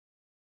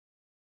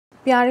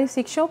प्यारे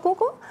शिक्षकों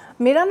को,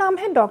 मेरा नाम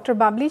है डॉक्टर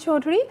बाबली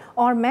चौधरी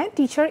और मैं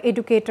टीचर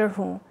एडुकेटर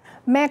हूँ।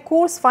 मैं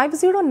कोर्स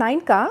 509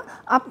 का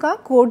आपका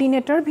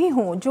कोऑर्डिनेटर भी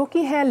हूँ, जो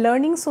कि है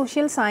learning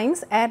social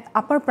science at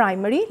upper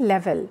primary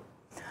level.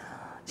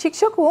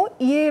 शिक्षकों,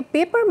 ये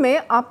पेपर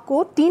में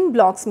आपको 3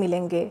 ब्लॉक्स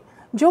मिलेंगे,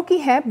 जो कि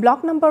है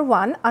block number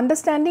 1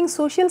 understanding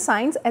social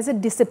science as a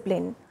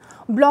discipline.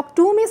 Block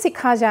 2 में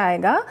सिखा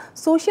जाएगा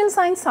social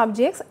science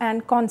subjects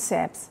and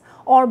concepts,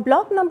 और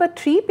ब्लॉक नंबर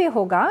 3 पे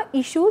होगा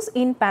issues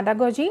in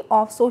pedagogy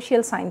of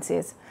social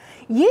sciences.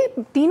 ये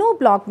तीनों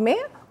ब्लॉक में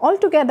ऑल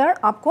टुगेदर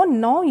आपको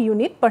 9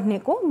 यूनिट पढ़ने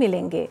को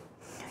मिलेंगे।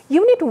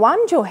 यूनिट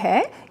 1 जो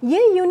है,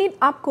 ये यूनिट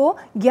आपको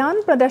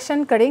ज्ञान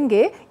प्रदर्शन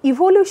करेंगे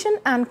evolution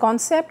and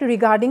concept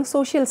regarding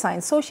social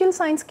science. Social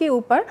science के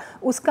ऊपर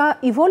उसका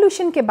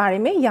इवोल्यूशन के बारे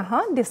में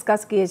यहाँ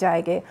डिस्कस किए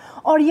जाएंगे,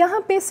 और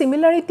यहाँ पे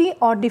सिमिलरिटी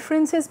और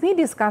डिफरेंसेस भी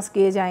डिस्कस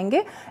किए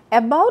जाएंगे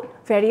about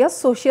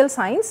various social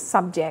science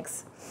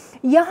subjects.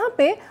 यहाँ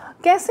पे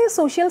कैसे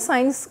सोशल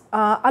साइंस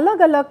अलग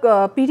अलग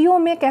पीढ़ियों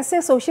में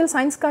कैसे सोशल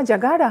साइंस का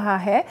जगह रहा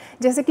है,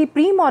 जैसे कि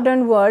प्री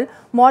मॉडर्न वर्ल्ड,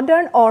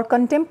 मॉडर्न और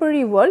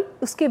कंटेम्प्रेरी वर्ल्ड,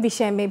 उसके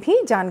विषय में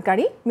भी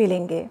जानकारी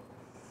मिलेंगे।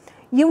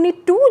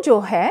 यूनिट 2 जो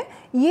है,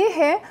 ये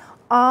है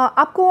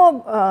आपको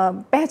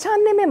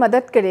पहचानने में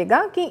मदद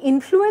करेगा कि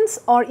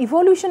इन्फ्लुएंस और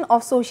evolution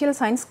of social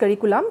science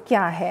curriculum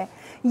क्या है।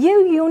 ये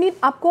यूनिट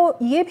आपको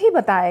ये भी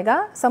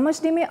बताएगा,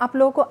 समझने में आप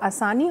लोगों को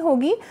आसानी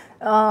होगी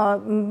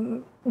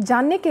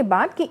जानने के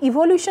बाद कि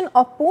evolution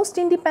of post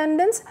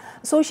independence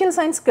social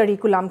science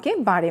curriculum के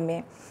बारे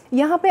में।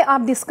 यहाँ पे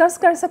आप डिस्कस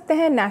कर सकते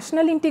हैं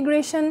national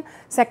integration,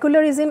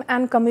 secularism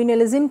and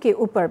communalism के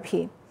ऊपर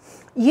भी।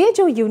 ये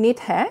जो यूनिट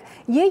है,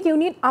 ये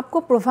यूनिट आपको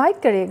प्रोवाइड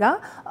करेगा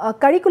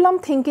curriculum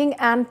thinking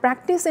and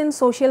practice in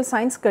social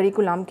science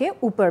curriculum के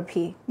ऊपर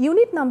भी।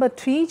 यूनिट नंबर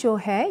 3 जो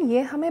है,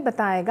 ये हमें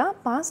बताएगा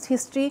पास्ट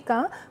हिस्ट्री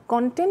का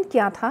कंटेंट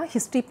क्या था,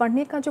 हिस्ट्री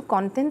पढ़ने का जो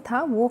कंटेंट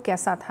था वो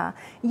कैसा था।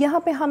 यहाँ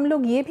पे हम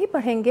लोग ये भी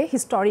पढ़ेंगे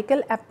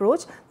हिस्टोरिकल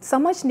अप्रोच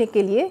समझने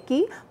के लिए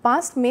कि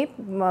पास्ट में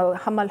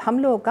हम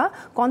लोगों का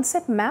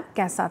कॉन्सेप्ट मैप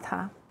कैसा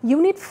था।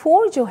 यूनिट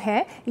 4 जो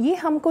है, ये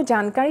हमको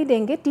जानकारी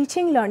देंगे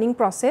teaching learning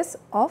process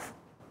of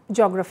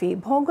geography.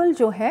 भूगोल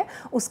जो है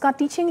उसका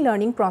टीचिंग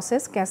लर्निंग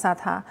प्रोसेस कैसा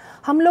था,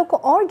 हम लोग को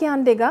और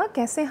ज्ञान देगा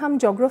कैसे हम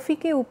ज्योग्राफी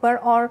के ऊपर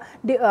और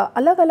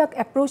अलग अलग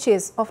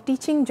अप्रोचेस ऑफ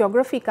टीचिंग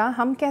ज्योग्राफी का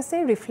हम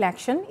कैसे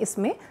रिफ्लेक्शन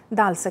इसमें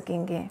डाल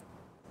सकेंगे।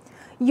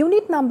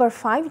 यूनिट नंबर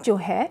 5 जो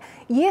है,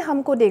 ये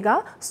हमको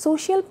देगा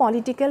social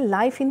political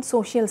life in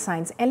social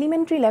science.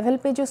 Elementary level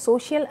पे जो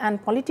सोशल एंड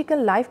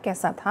पॉलिटिकल लाइफ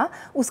कैसा था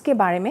उसके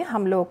बारे में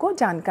हम लोगों को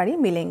जानकारी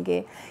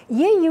मिलेंगे।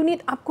 ये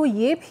यूनिट आपको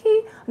ये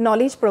भी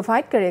नॉलेज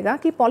प्रोवाइड करेगा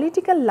कि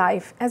political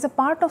life as a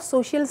part of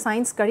social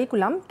science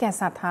curriculum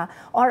कैसा था,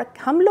 और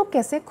हम लोग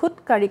कैसे खुद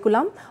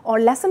करिकुलम और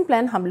लेसन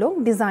प्लान हम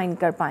लोग डिज़ाइन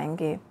कर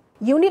पाएंगे।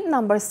 यूनिट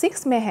नंबर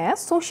 6 में है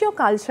socio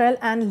cultural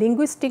and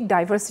linguistic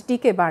diversity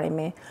के बारे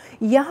में।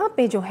 यहाँ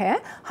पे जो है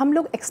हम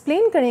लोग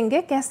एक्सप्लेन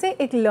करेंगे कैसे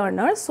एक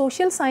लर्नर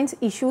सोशल साइंस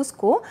इश्यूज़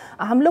को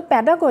हम लोग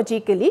पैडागोजी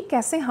के लिए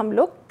कैसे हम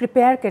लोग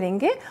प्रिपेयर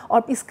करेंगे,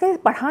 और इसके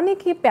पढ़ाने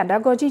की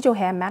पैडागोजी जो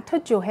है,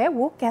 मेथड जो है,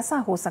 वो कैसा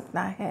हो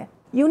सकता है।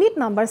 यूनिट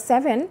नंबर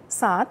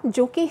 7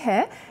 जो कि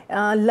है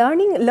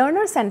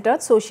learner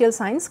centred social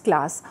science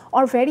class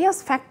और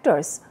वेरियस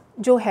फैक्टर्स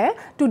जो है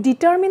to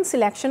determine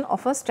selection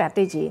of a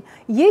strategy.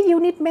 ये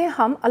यूनिट में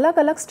हम अलग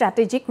अलग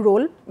स्ट्रैटेजिक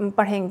रोल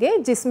पढ़ेंगे,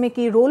 जिसमें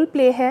कि रोल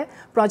प्ले है,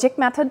 प्रोजेक्ट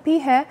मेथड भी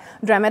है,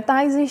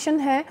 ड्रामेटाइजेशन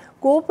है,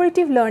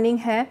 कोऑपरेटिव लर्निंग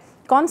है,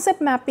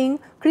 कॉन्सेप्ट मैपिंग,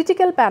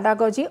 क्रिटिकल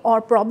पैडागोजी और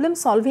प्रॉब्लम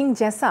सॉल्विंग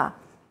जैसा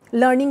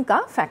लर्निंग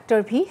का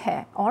फैक्टर भी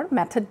है और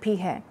मेथड भी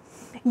है।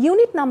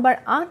 यूनिट नंबर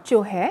 8 जो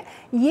है,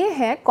 ये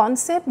है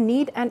concept,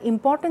 need and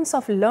importance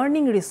of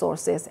learning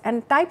resources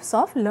and types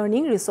of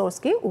learning resource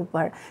के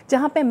ऊपर,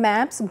 जहाँ पे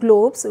maps,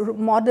 globes,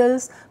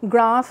 models,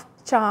 graph,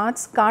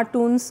 charts,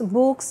 cartoons,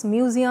 books,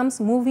 museums,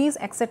 movies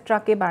etcetera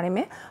के बारे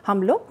में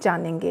हम लोग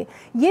जानेंगे।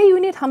 ये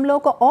यूनिट हम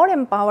लोग को और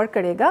एम्पावर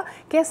करेगा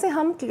कैसे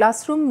हम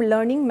क्लासरूम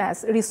लर्निंग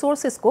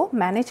रिसोर्सेज को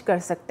मैनेज कर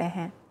सकते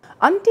हैं।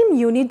 अंतिम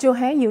यूनिट जो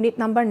है, यूनिट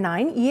नंबर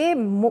 9, ये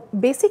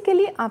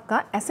बेसिकली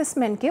आपका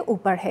असेसमेंट के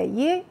ऊपर है।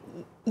 ये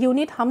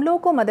यूनिट हम लोगों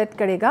को मदद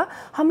करेगा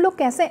हम लोग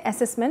कैसे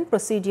असेसमेंट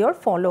प्रोसीड्योर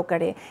फॉलो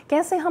करें,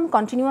 कैसे हम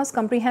कॉन्टिन्यूअस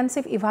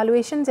कॉम्प्रिहेंसिव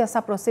इवैल्यूएशन जैसा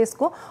प्रोसेस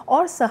को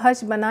और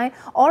सहज बनाएं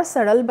और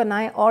सरल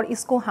बनाएं, और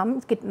इसको हम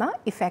कितना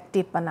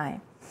इफ़ेक्टिव बनाएं।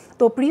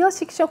 तो प्रिय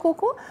शिक्षकों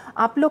को,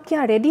 आप लोग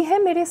क्या रेडी है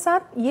मेरे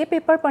साथ ये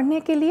पेपर पढ़ने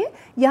के लिए?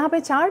 यहाँ पे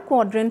 4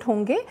 क्वाड्रेंट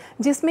होंगे,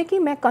 जिसमें कि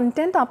मैं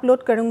कंटेंट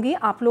अपलोड करूँगी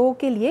आप लोगों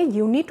के लिए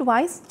यूनिट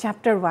वाइज,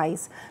 चैप्टर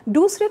वाइज।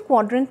 दूसरे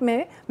क्वाड्रेंट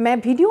में मैं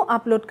वीडियो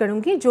अपलोड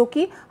करूँगी जो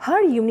कि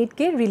हर यूनिट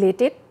के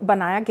रिलेटेड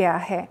बनाया गया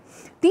है।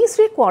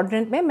 तीसरे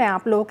क्वाड्रेंट में मैं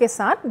आप लोगों के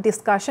साथ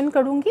डिस्कशन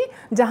करूंगी,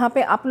 जहां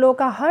पे आप लोगों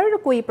का हर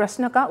कोई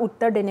प्रश्न का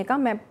उत्तर देने का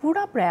मैं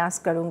पूरा प्रयास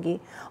करूंगी।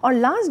 और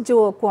लास्ट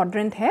जो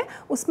क्वाड्रेंट है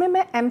उसमें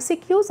मैं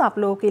एमसीक्यूज़ आप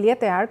लोगों के लिए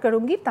तैयार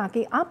करूंगी,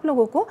 ताकि आप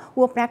लोगों को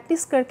वो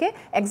प्रैक्टिस करके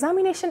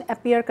एग्जामिनेशन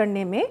अपीयर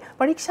करने में,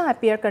 परीक्षा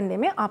अपीयर करने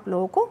में आप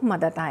लोगों को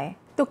मदद आए।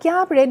 तो क्या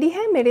आप रेडी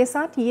हैं मेरे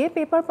साथ ये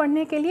पेपर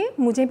पढ़ने के लिए?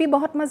 मुझे भी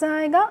बहुत मज़ा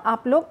आएगा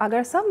आप लोग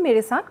अगर सब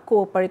मेरे साथ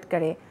कोऑपरेट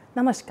करें।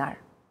 नमस्कार।